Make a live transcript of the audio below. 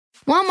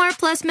Walmart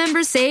Plus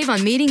members save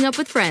on meeting up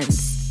with friends.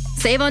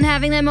 Save on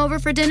having them over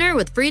for dinner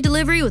with free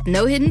delivery with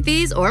no hidden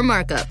fees or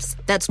markups.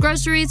 That's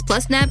groceries,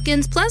 plus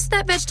napkins, plus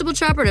that vegetable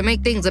chopper to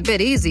make things a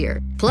bit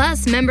easier.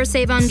 Plus, members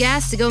save on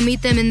gas to go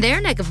meet them in their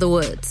neck of the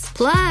woods.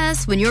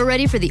 Plus, when you're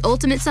ready for the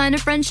ultimate sign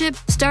of friendship,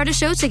 start a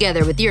show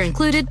together with your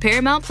included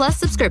Paramount Plus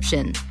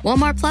subscription.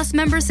 Walmart Plus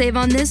members save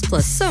on this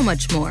plus so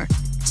much more.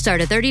 Start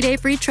a 30-day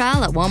free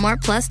trial at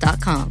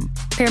walmartplus.com.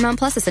 Paramount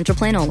Plus Essential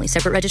Plan only.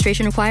 Separate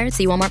registration required.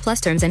 See Walmart Plus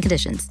terms and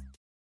conditions.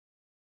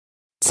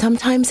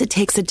 Sometimes it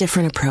takes a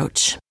different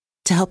approach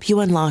to help you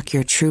unlock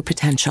your true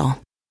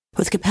potential.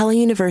 With Capella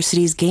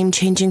University's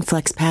game-changing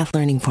FlexPath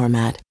learning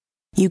format,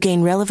 you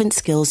gain relevant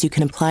skills you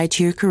can apply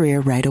to your career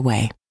right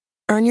away.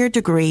 Earn your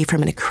degree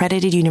from an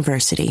accredited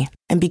university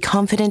and be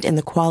confident in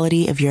the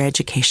quality of your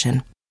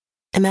education.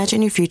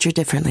 Imagine your future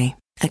differently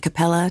at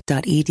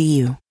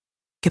capella.edu.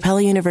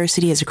 Capella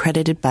University is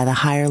accredited by the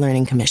Higher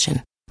Learning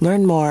Commission.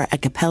 Learn more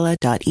at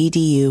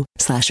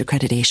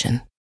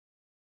capella.edu/accreditation.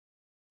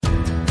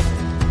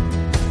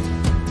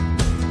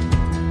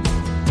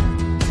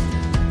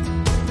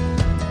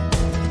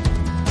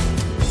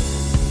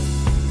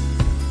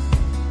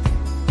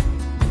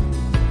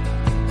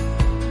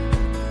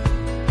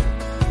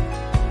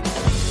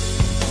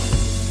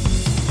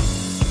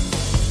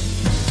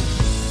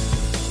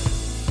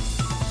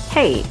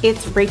 Hey,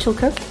 it's Rachel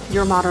Cook,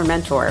 your modern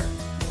mentor.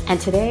 And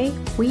today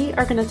we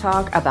are going to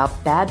talk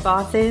about bad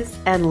bosses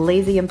and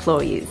lazy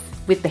employees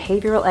with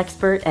behavioral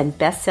expert and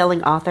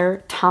best-selling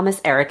author Thomas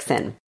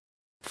Erikson.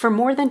 For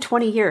more than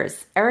 20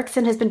 years,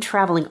 Erikson has been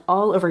traveling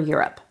all over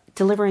Europe,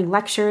 delivering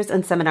lectures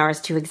and seminars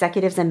to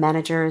executives and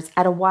managers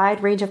at a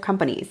wide range of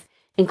companies,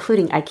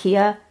 including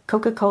IKEA,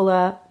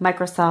 Coca-Cola,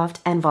 Microsoft,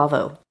 and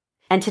Volvo.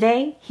 And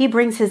today, he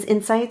brings his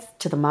insights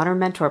to the Modern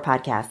Mentor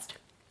podcast.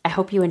 I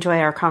hope you enjoy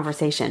our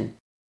conversation.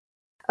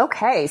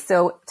 Okay,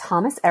 so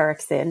Thomas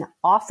Erikson,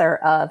 author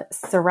of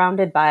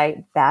Surrounded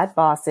by Bad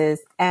Bosses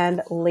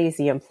and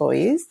Lazy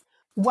Employees.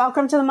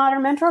 Welcome to the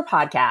Modern Mentor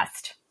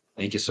podcast.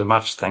 Thank you so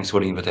much. Thanks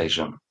for the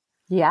invitation.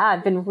 Yeah,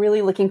 I've been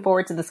really looking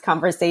forward to this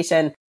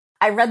conversation.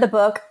 I read the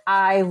book.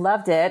 I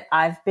loved it.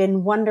 I've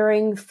been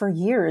wondering for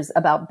years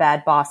about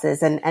bad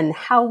bosses and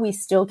how we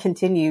still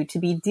continue to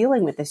be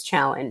dealing with this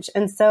challenge.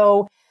 And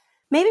so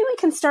maybe we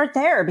can start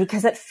there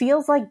because it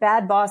feels like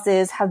bad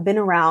bosses have been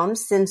around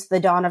since the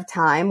dawn of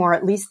time, or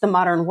at least the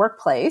modern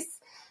workplace.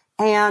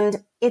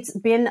 And it's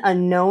been a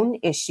known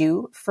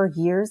issue for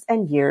years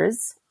and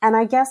years. And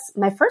I guess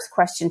my first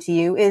question to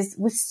you is,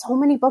 with so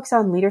many books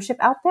on leadership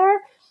out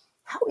there,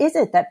 how is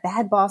it that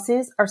bad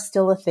bosses are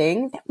still a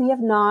thing that we have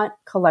not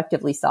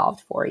collectively solved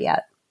for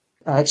yet?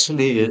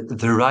 Actually,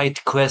 the right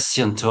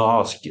question to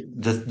ask.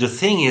 The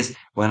thing is,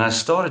 when I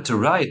started to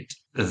write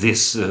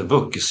this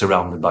book,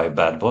 Surrounded by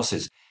Bad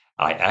Bosses,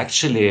 I've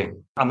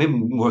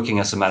been working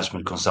as a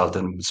management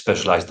consultant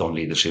specialized on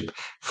leadership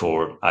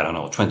for,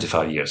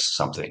 25 years,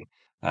 something.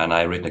 And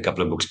I've written a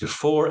couple of books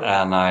before,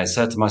 and I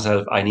said to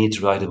myself, I need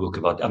to write a book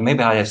about,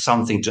 maybe I have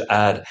something to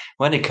add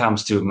when it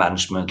comes to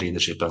management,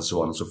 leadership, and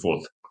so on and so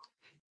forth.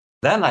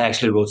 Then I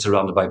actually wrote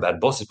Surrounded by Bad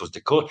Bosses, but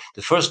the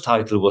first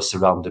title was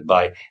Surrounded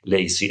by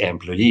Lazy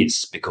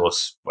Employees,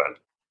 because, well,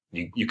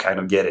 you kind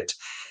of get it.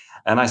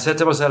 And I said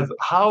to myself,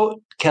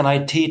 how can I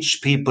teach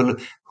people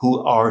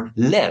who are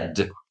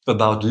led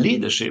about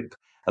leadership?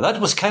 And that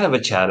was kind of a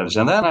challenge.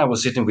 And then I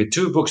was sitting with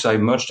two books. I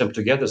merged them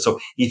together. So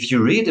if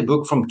you read a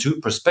book from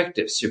two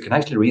perspectives, you can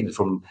actually read it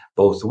from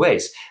both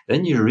ways.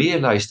 Then you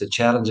realize the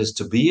challenges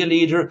to be a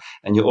leader,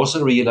 and you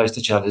also realize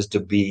the challenges to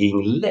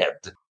being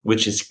led,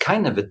 which is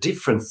kind of a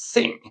different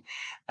thing.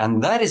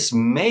 And that is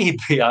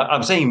maybe,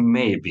 I'm saying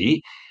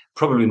maybe,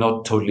 probably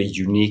not totally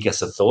unique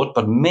as a thought,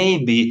 but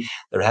maybe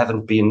there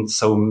haven't been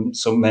so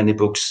many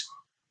books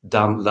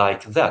done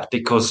like that.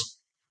 Because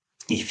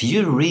if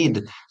you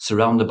read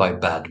Surrounded by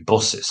Bad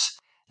Bosses,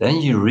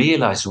 then you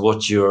realize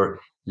what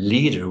your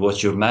leader,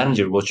 what your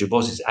manager, what your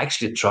boss is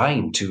actually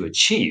trying to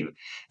achieve.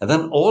 And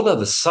then all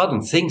of a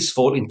sudden things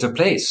fall into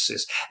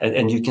places.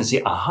 And you can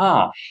see,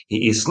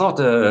 he is not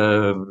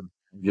he's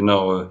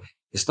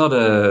not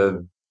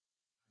a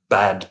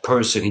bad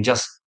person. He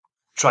just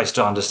tries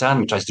to understand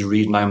me, tries to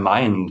read my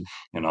mind.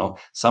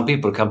 Some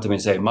people come to me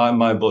and say,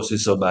 my boss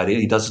is so bad.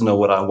 He doesn't know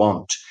what I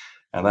want.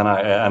 And then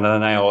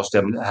I ask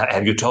them,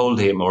 have you told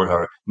him or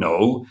her?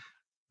 No.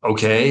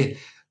 Okay.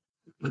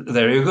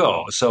 There you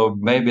go. So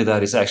maybe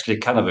that is actually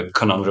kind of a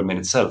conundrum in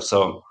itself.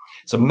 So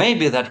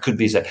maybe that could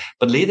be said.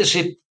 But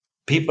leadership,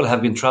 people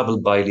have been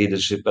troubled by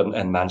leadership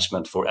and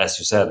management for, as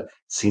you said,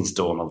 since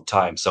dawn of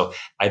time. So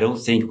I don't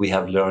think we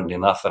have learned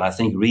enough. And I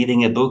think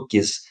reading a book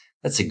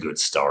that's a good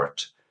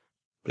start.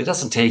 But it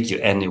doesn't take you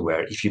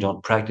anywhere if you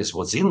don't practice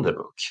what's in the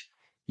book.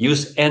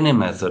 Use any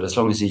method as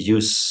long as you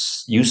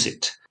use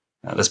it.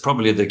 That's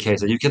probably the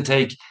case. You can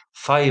take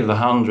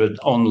 500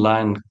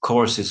 online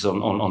courses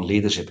on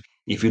leadership.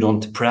 If you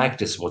don't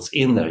practice what's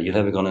in there, you're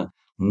never going to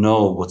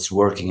know what's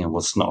working and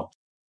what's not.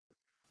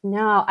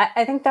 No,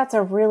 I think that's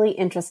a really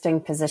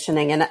interesting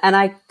positioning. And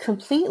I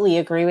completely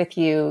agree with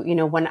you.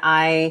 When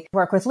I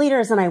work with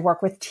leaders and I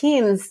work with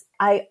teams,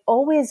 I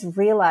always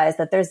realize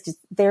that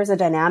there's a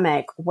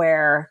dynamic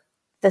where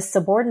the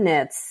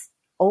subordinates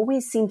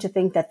always seem to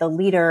think that the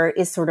leader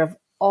is sort of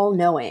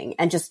all-knowing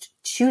and just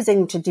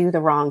choosing to do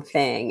the wrong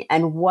thing.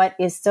 And what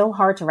is so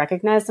hard to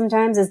recognize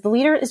sometimes is the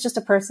leader is just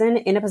a person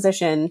in a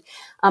position.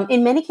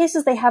 In many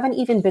cases, they haven't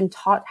even been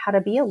taught how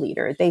to be a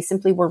leader. They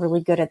simply were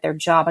really good at their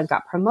job and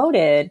got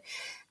promoted.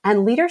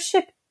 And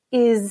leadership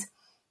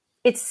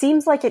it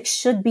seems like it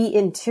should be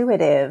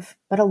intuitive,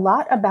 but a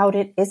lot about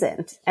it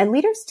isn't. And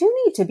leaders do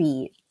need to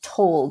be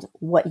told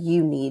what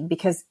you need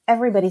because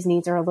everybody's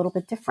needs are a little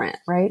bit different,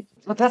 right?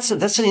 But that's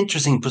an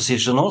interesting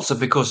position also,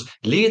 because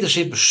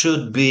leadership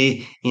should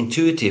be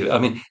intuitive. I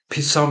mean,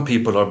 some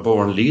people are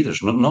born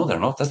leaders. No, they're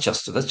not. That's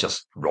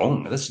just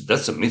wrong.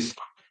 That's a myth.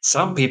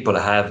 Some people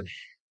have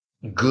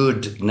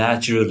good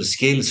natural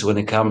skills when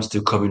it comes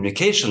to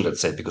communication,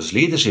 let's say, because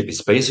leadership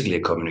is basically a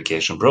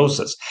communication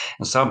process.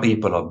 And some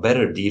people are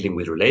better dealing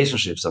with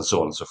relationships and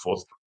so on and so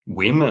forth.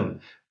 Women,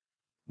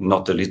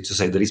 not the least, to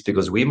say the least,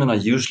 because women are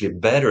usually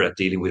better at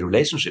dealing with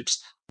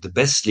relationships. The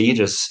best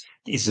leaders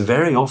is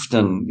very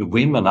often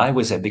women, I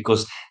would say,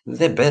 because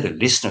they're better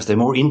listeners. They're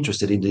more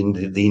interested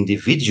in the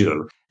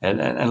individual. And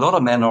a lot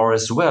of men are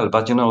as well.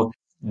 But,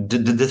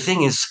 the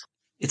thing is,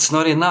 it's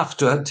not enough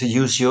to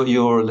use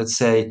your, let's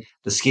say,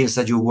 the skills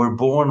that you were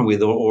born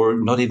with, or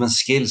not even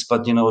skills,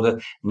 but,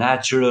 the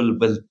natural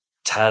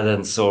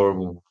talents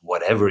or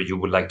whatever you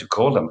would like to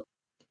call them.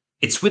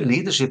 It's with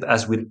leadership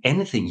as with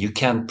anything. You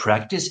can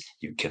practice,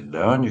 you can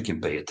learn, you can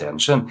pay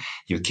attention,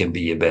 you can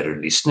be a better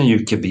listener,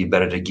 you can be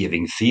better at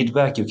giving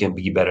feedback, you can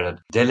be better at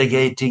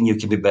delegating, you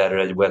can be better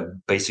at,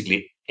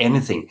 basically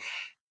anything.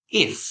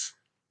 If,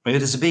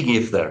 it is a big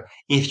if there,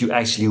 if you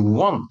actually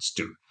want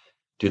to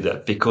do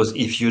that, because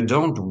if you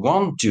don't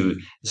want to,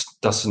 it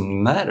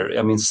doesn't matter.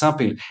 I mean, some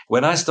people,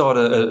 when I start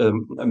a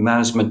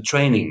management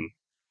training,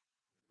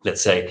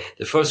 let's say,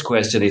 the first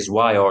question is,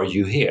 why are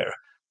you here?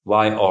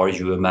 Why are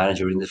you a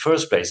manager in the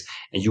first place?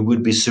 And you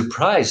would be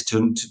surprised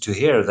to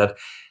hear that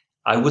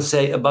I would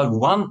say about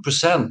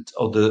 1%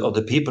 of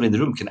the people in the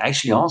room can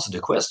actually answer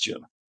the question.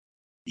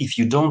 If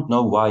you don't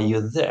know why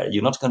you're there,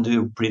 you're not going to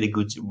do a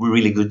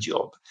really good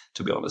job,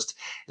 to be honest.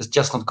 It's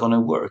just not going to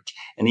work.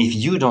 And if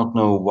you don't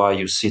know why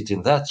you sit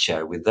in that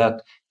chair with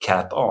that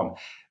cap on,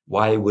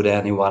 why would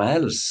anyone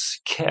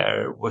else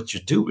care what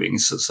you're doing?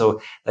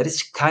 So that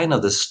is kind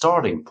of the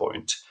starting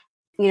point.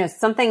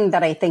 Something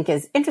that I think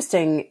is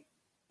interesting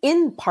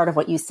in part of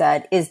what you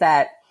said is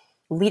that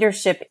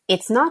leadership,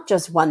 it's not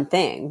just one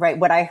thing, right?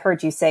 What I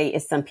heard you say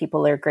is some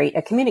people are great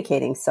at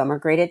communicating, some are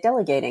great at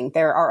delegating.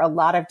 There are a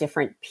lot of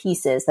different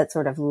pieces that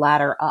sort of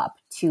ladder up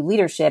to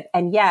leadership.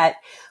 And yet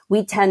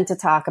we tend to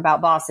talk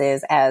about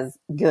bosses as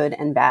good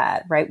and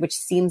bad, right? Which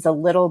seems a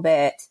little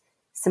bit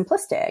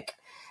simplistic.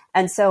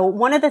 And so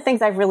one of the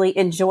things I've really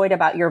enjoyed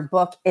about your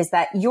book is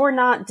that you're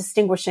not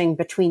distinguishing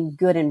between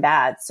good and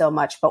bad so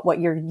much, but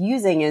what you're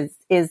using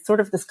is sort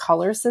of this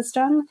color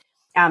system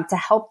to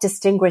help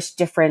distinguish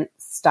different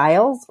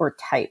styles or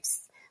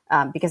types,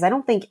 because I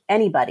don't think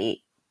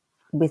anybody,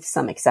 with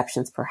some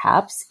exceptions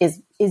perhaps,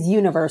 is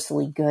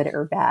universally good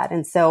or bad.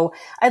 And so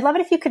I'd love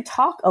it if you could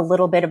talk a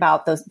little bit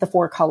about the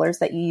 4 colors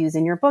that you use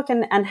in your book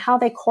and how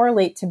they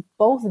correlate to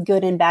both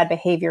good and bad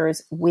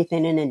behaviors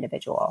within an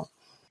individual.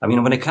 I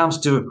mean, when it comes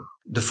to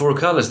the 4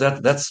 colors,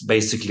 that's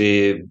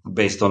basically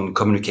based on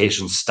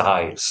communication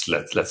styles.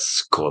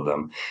 Let's call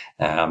them.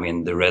 I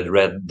mean, the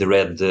red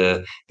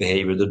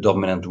behavior, the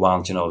dominant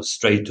ones,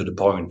 straight to the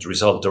point,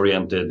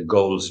 result-oriented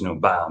goals,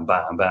 bam,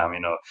 bam,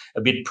 bam.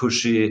 A bit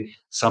pushy.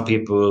 Some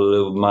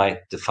people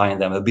might find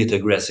them a bit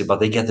aggressive, but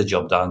they get the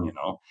job done.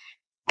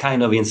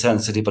 Kind of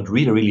insensitive, but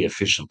really, really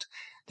efficient.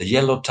 The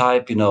yellow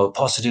type,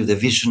 positive, the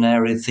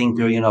visionary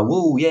thinker,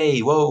 whoa, yay,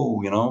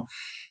 whoa,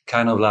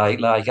 kind of like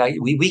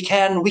we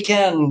can.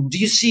 Do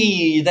you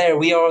see there?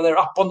 We are there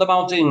up on the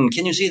mountain.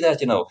 Can you see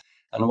that?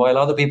 And while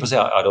other people say,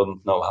 I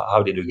don't know,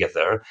 how did you get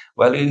there?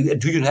 Well,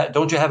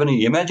 don't you have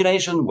any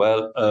imagination?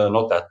 Well,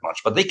 not that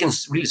much, but they can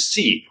really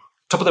see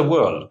top of the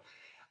world,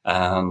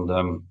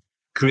 and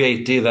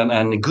creative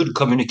and good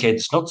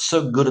communicators. Not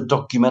so good at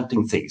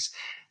documenting things.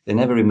 They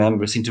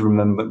never seem to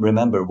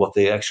remember what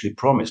they actually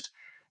promised.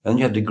 Then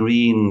you have the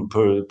green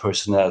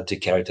personality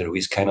character who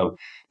is kind of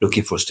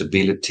looking for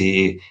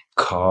stability,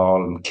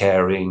 calm,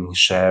 caring,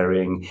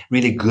 sharing,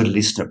 really good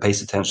listener,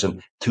 pays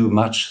attention too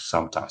much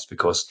sometimes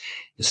because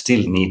you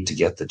still need to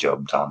get the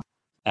job done.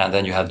 And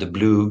then you have the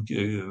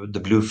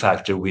blue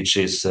factor, which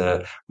is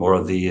more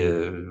of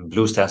the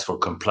blue stands for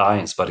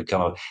compliance, but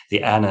kind of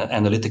the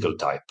analytical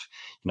type,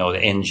 the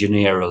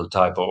engineering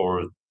type,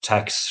 or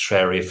tax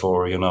sheriff,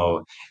 or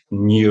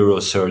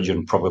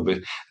neurosurgeon,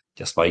 probably.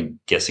 Just by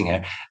guessing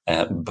here,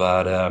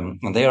 but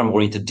they are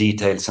more into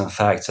details and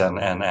facts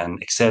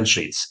and Excel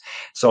sheets.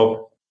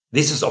 So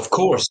this is, of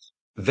course,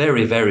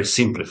 very, very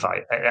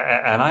simplified,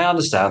 and I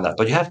understand that.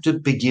 But you have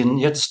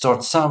to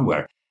start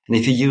somewhere. And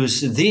if you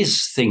use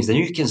these things, then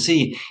you can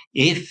see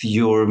if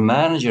your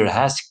manager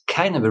has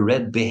kind of a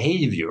red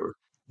behavior,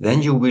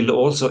 then you will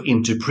also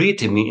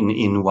interpret him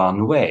in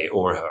one way,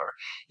 or her.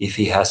 If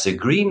he has a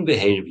green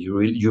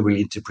behavior, you will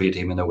interpret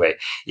him in a way.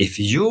 If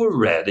you're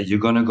red, you're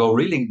going to go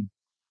really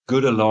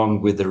good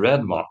along with the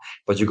red one,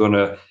 but you're going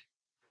to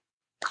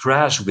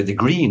crash with the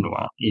green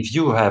one. If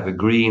you have a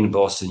green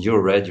boss and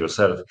you're red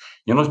yourself,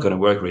 you're not going to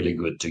work really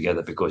good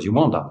together because you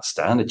won't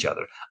understand each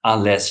other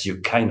unless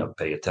you kind of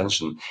pay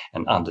attention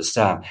and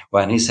understand.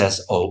 When he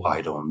says, oh,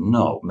 I don't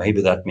know,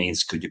 maybe that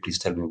means, could you please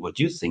tell me what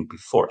you think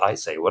before I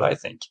say what I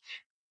think?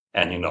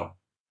 And, blah,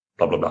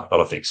 blah, blah, a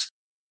lot of things.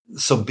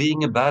 So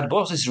being a bad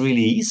boss is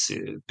really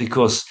easy,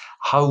 because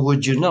how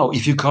would you know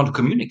if you can't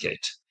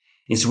communicate?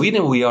 In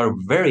Sweden, we are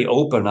very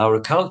open.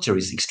 Our culture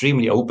is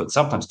extremely open,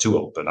 sometimes too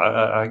open.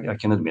 I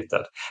can admit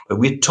that. But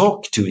we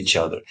talk to each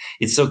other.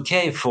 It's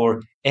okay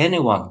for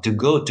anyone to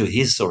go to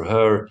his or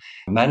her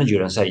manager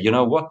and say, you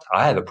know what,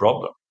 I have a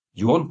problem.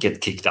 You won't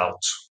get kicked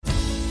out.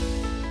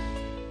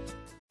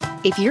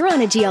 If you're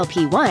on a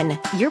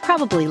GLP-1, you're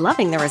probably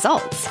loving the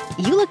results.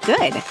 You look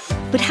good.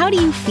 But how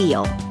do you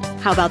feel?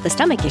 How about the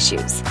stomach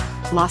issues?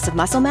 Loss of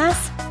muscle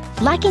mass?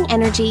 Lacking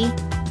energy?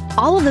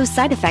 All of those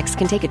side effects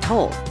can take a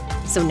toll.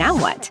 So now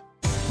what?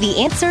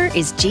 The answer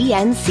is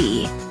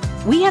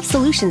GNC. We have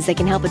solutions that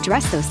can help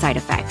address those side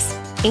effects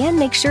and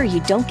make sure you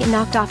don't get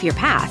knocked off your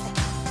path.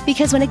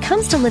 Because when it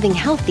comes to living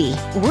healthy,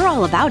 we're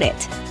all about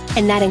it.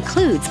 And that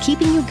includes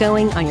keeping you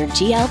going on your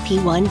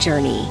GLP-1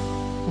 journey.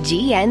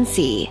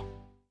 GNC.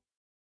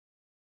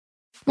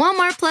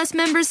 Walmart Plus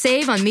members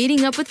save on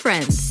meeting up with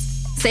friends.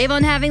 Save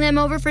on having them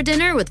over for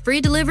dinner with free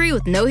delivery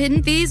with no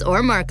hidden fees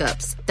or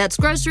markups. That's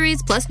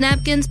groceries plus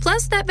napkins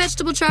plus that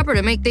vegetable chopper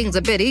to make things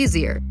a bit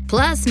easier.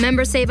 Plus,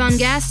 members save on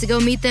gas to go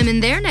meet them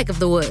in their neck of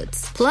the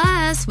woods.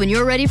 Plus, when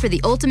you're ready for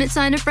the ultimate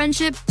sign of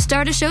friendship,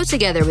 start a show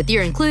together with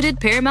your included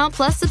Paramount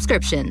Plus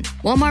subscription.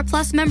 Walmart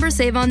Plus members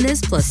save on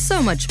this plus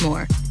so much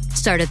more.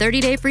 Start a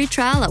 30-day free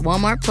trial at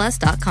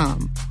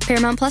walmartplus.com.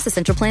 Paramount Plus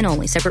Essential Plan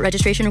only. Separate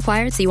registration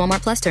required. See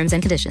Walmart Plus terms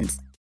and conditions.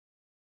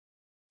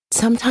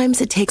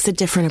 Sometimes it takes a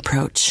different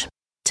approach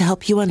to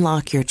help you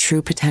unlock your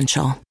true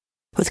potential.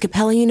 With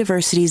Capella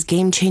University's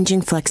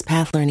game-changing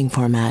FlexPath learning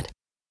format,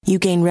 you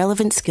gain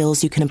relevant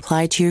skills you can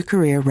apply to your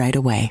career right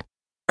away.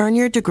 Earn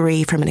your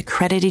degree from an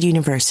accredited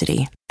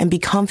university and be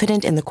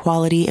confident in the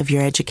quality of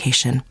your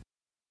education.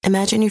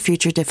 Imagine your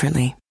future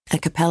differently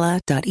at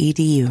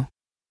capella.edu.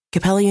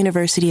 Capella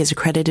University is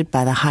accredited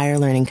by the Higher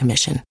Learning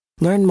Commission.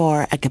 Learn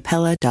more at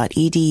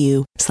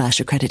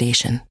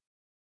capella.edu/accreditation.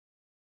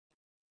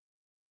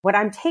 What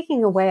I'm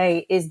taking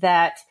away is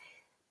that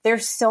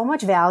there's so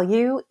much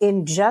value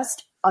in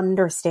just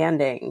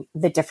understanding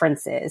the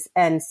differences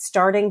and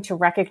starting to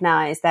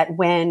recognize that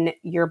when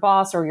your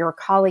boss or your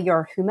colleague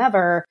or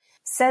whomever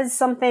says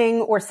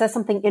something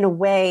in a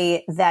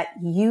way that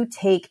you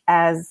take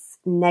as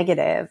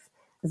negative,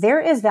 there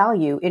is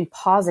value in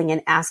pausing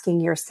and asking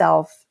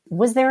yourself,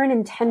 was there an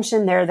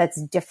intention there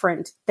that's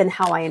different than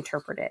how I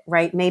interpret it,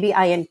 right? Maybe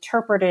I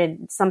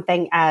interpreted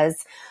something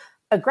as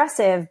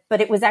aggressive, but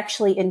it was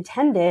actually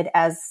intended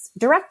as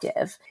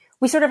directive.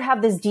 We sort of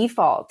have this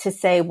default to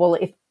say, well,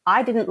 if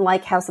I didn't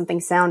like how something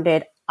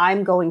sounded,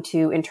 I'm going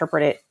to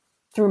interpret it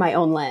through my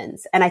own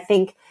lens. And I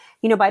think,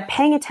 by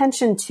paying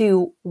attention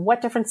to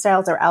what different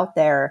styles are out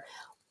there,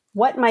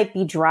 what might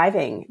be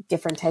driving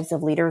different types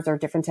of leaders or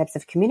different types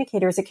of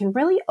communicators, it can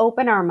really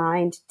open our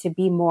mind to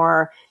be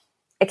more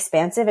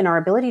expansive in our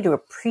ability to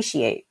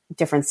appreciate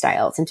different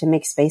styles and to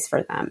make space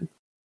for them.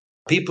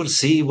 People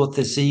see what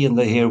they see and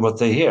they hear what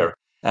they hear.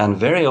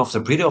 And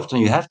pretty often,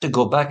 you have to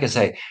go back and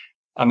say,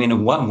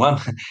 one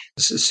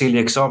silly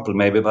example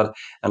maybe, but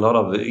a lot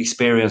of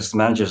experienced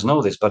managers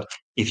know this. But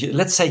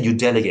let's say you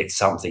delegate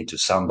something to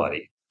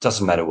somebody,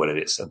 doesn't matter what it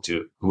is, and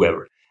to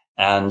whoever,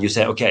 and you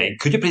say, okay,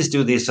 could you please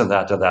do this and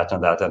that and that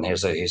and that, and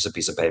here's a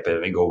piece of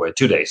paper, and go away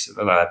 2 days,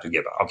 and I have to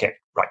give up. Okay,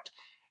 right,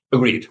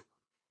 agreed.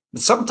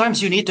 But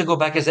sometimes you need to go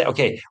back and say,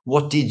 okay,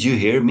 what did you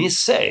hear me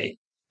say?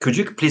 Could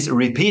you please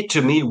repeat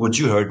to me what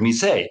you heard me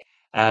say?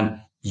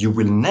 And you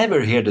will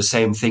never hear the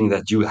same thing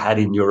that you had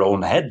in your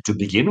own head to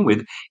begin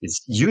with.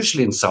 It's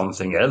usually in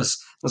something else.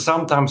 And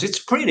sometimes it's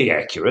pretty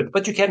accurate,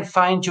 but you can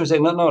fine-tune and say,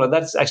 no,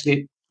 that's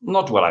actually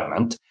not what I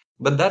meant.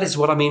 But that is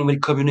what I mean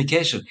with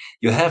communication.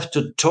 You have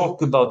to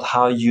talk about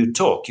how you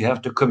talk. You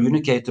have to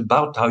communicate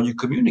about how you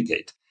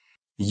communicate.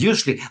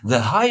 Usually, the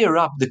higher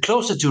up, the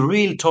closer to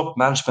real top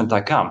management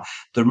I come,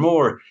 the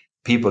more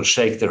people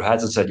shake their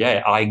heads and say,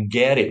 yeah, I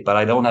get it, but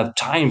I don't have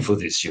time for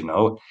this,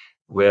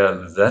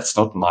 Well, that's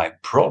not my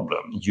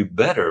problem. You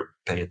better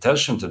pay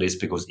attention to this,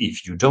 because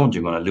if you don't,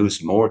 you're going to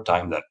lose more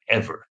time than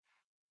ever.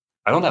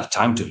 I don't have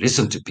time to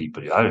listen to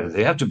people.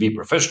 They have to be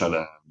professional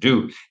and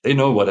they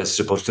know what they're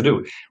supposed to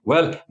do.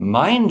 Well,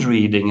 mind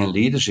reading and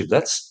leadership,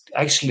 that's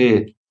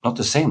actually not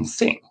the same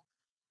thing.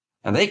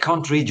 And they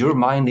can't read your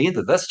mind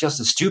either. That's just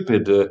a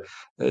stupid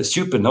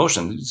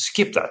notion.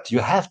 Skip that. You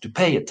have to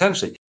pay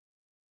attention.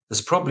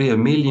 There's probably a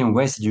million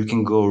ways that you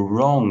can go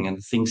wrong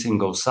and things can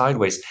go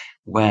sideways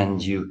when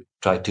you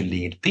try to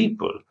lead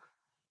people.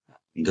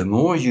 The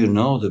more you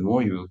know, the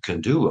more you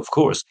can do, of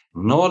course.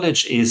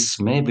 Knowledge is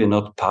maybe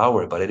not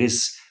power, but it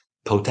is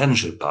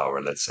potential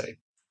power, let's say.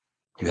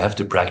 You have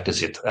to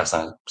practice it, as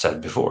I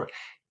said before.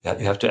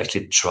 You have to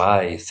actually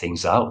try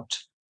things out.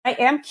 I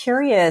am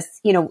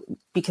curious,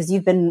 because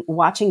you've been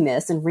watching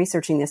this and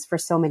researching this for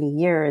so many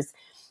years,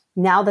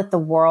 now that the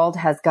world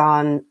has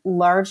gone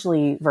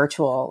largely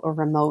virtual or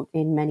remote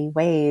in many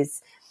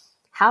ways,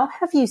 how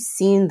have you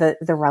seen the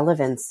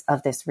relevance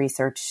of this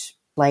research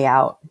play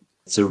out?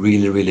 It's a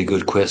really, really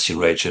good question,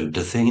 Rachel.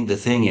 The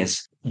thing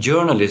is,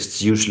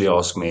 journalists usually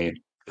ask me,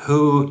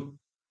 who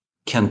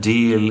can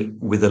deal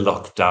with the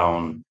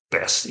lockdown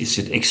best? Is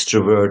it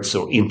extroverts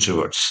or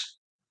introverts?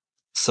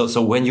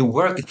 So when you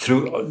work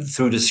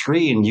through the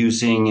screen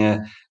using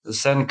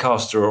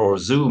Zencaster or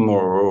Zoom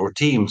or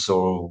Teams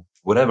or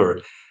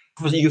whatever,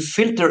 you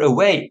filter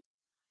away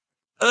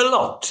a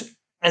lot.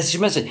 As you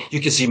mentioned,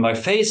 you can see my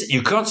face,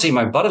 you can't see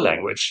my body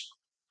language.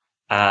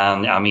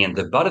 And I mean,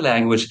 the body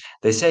language,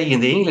 they say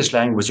in the English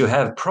language, you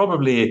have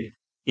probably,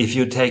 if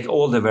you take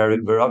all the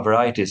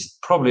varieties,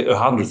 probably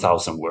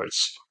 100,000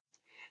 words.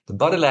 The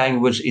body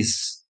language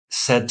is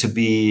said to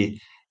be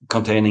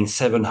containing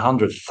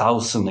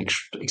 700,000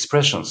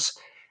 expressions.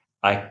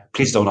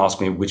 Please don't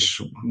ask me which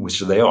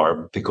they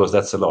are, because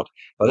that's a lot.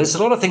 But there's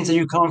a lot of things that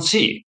you can't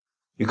see.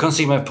 You can't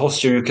see my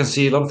posture. You can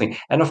see a lot of things.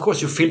 And of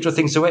course, you filter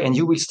things away and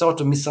you will start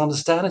to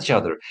misunderstand each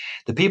other.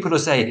 The people who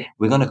say,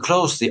 we're going to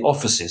close the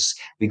offices,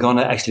 we're going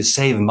to actually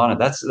save money.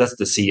 That's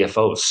the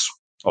CFOs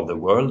of the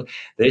world.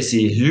 They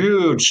see a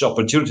huge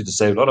opportunity to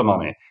save a lot of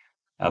money.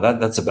 Now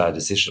that's a bad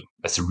decision.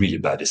 That's a really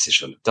bad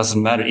decision. It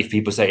doesn't matter if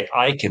people say,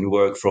 I can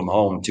work from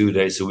home 2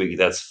 days a week.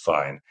 That's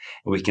fine.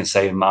 We can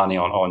save money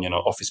on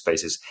office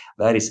spaces.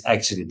 That is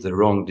actually the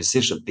wrong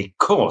decision,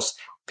 because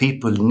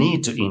people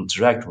need to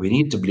interact. We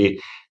need to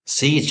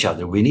see each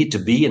other. We need to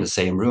be in the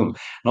same room.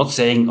 Not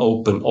saying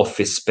open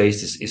office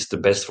spaces is the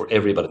best for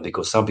everybody,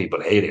 because some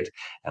people hate it.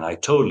 And I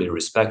totally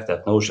respect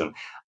that notion.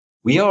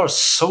 We are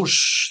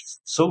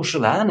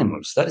social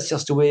animals. That is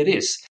just the way it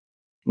is.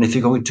 And if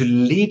you're going to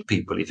lead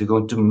people, if you're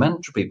going to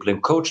mentor people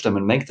and coach them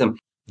and make them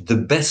the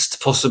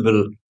best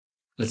possible,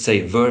 let's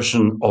say,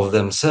 version of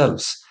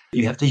themselves,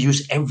 you have to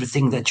use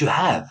everything that you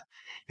have.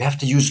 You have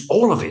to use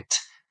all of it.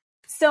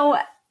 So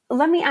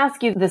let me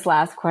ask you this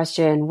last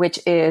question, which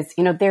is,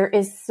 there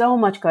is so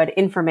much good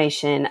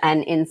information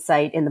and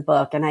insight in the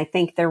book. And I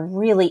think there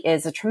really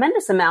is a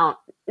tremendous amount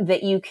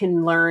that you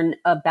can learn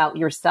about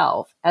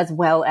yourself as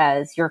well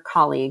as your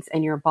colleagues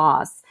and your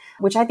boss,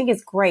 which I think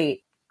is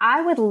great.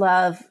 I would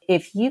love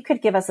if you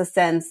could give us a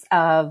sense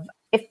of,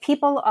 if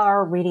people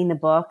are reading the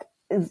book,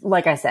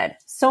 like I said,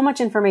 so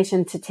much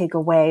information to take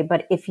away,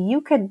 but if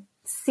you could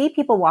see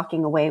people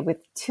walking away with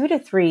 2 to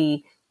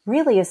 3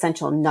 really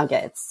essential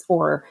nuggets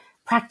or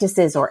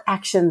practices or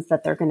actions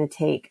that they're going to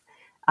take,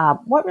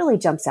 what really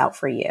jumps out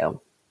for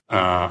you?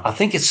 I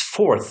think it's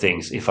 4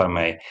 things, if I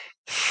may.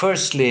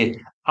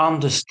 Firstly,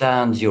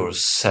 understand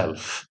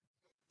yourself.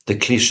 The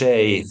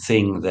cliche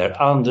thing there,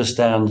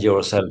 understand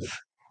yourself.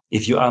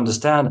 If you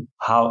understand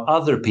how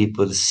other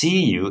people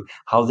see you,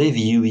 how they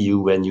view you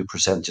when you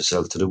present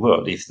yourself to the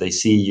world, if they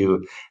see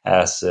you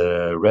as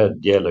red,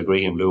 yellow,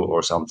 green, blue,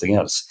 or something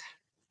else,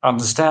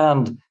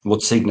 understand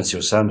what signals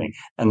you're sending.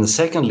 And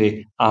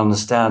secondly,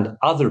 understand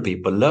other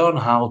people. Learn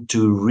how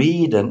to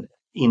read and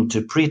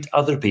interpret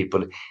other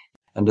people.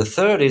 And the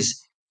third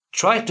is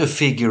try to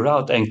figure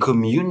out and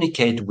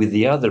communicate with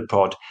the other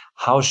part.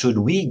 How should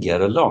we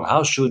get along?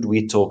 How should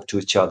we talk to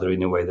each other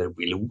in a way that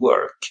will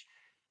work?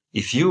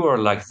 If you are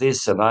like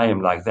this and I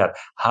am like that,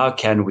 how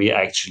can we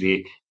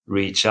actually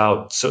reach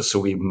out so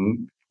we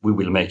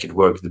will make it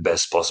work the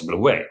best possible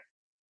way?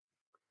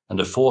 And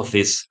the fourth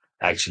is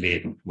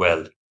actually,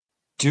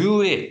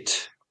 do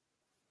it.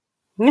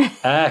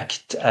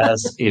 Act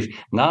as if.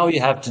 Now you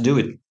have to do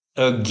it.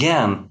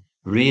 Again,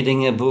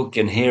 reading a book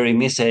and hearing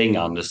me saying,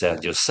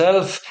 understand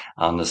yourself,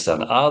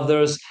 understand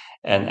others,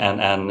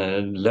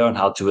 and learn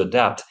how to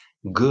adapt.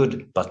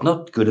 Good, but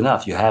not good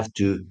enough. You have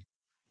to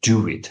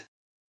do it.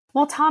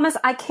 Well, Thomas,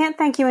 I can't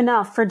thank you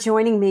enough for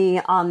joining me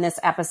on this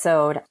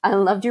episode. I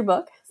loved your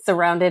book,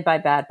 Surrounded by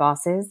Bad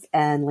Bosses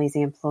and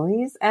Lazy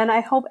Employees, and I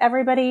hope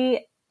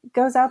everybody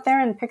goes out there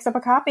and picks up a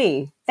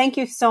copy. Thank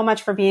you so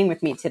much for being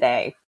with me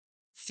today.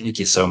 Thank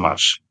you so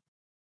much.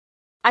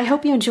 I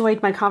hope you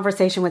enjoyed my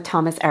conversation with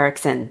Thomas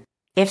Erikson.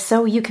 If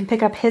so, you can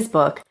pick up his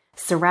book,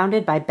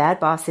 Surrounded by Bad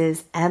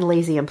Bosses and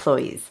Lazy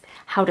Employees,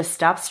 How to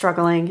Stop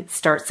Struggling,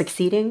 Start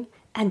Succeeding,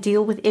 and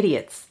Deal with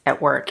Idiots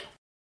at Work.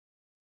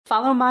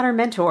 Follow Modern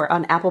Mentor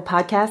on Apple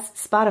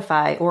Podcasts,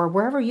 Spotify, or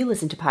wherever you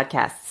listen to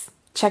podcasts.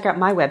 Check out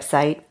my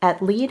website at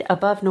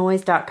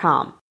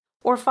leadabovenoise.com,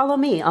 or follow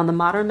me on the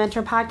Modern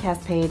Mentor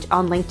podcast page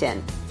on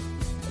LinkedIn.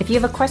 If you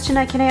have a question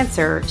I can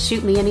answer,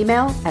 shoot me an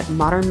email at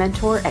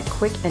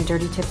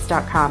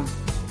modernmentor@quickanddirtytips.com.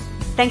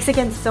 Thanks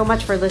again so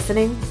much for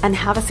listening, and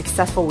have a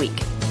successful week.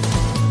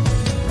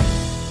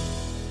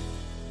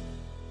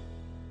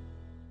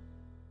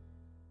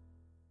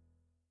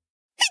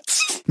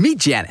 Meet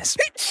Janice.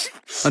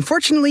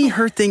 Unfortunately,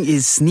 her thing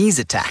is sneeze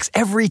attacks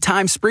every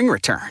time spring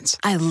returns.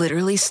 I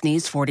literally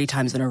sneezed 40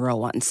 times in a row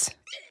once.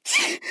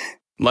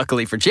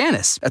 Luckily for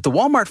Janice, at the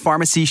Walmart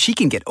pharmacy, she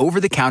can get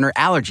over-the-counter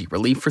allergy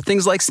relief for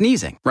things like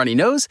sneezing, runny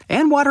nose,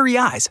 and watery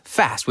eyes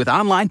fast with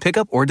online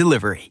pickup or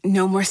delivery.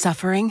 No more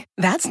suffering?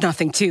 That's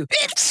nothing to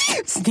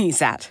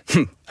sneeze at.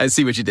 I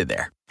see what you did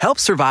there. Help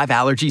survive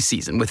allergy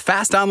season with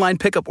fast online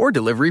pickup or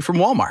delivery from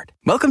Walmart.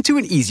 Welcome to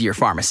an easier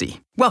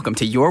pharmacy. Welcome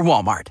to your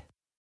Walmart.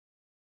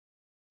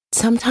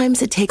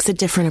 Sometimes it takes a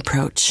different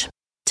approach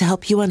to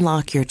help you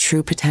unlock your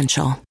true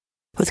potential.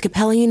 With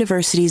Capella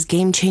University's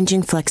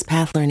game-changing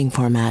FlexPath learning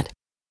format,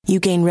 you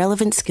gain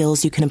relevant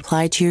skills you can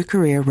apply to your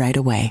career right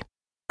away.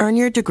 Earn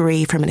your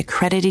degree from an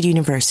accredited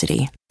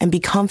university and be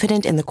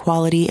confident in the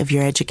quality of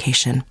your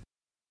education.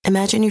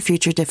 Imagine your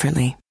future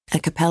differently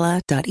at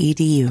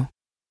capella.edu.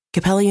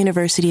 Capella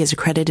University is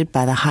accredited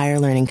by the Higher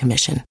Learning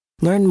Commission.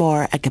 Learn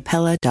more at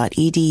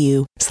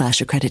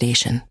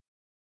capella.edu/accreditation.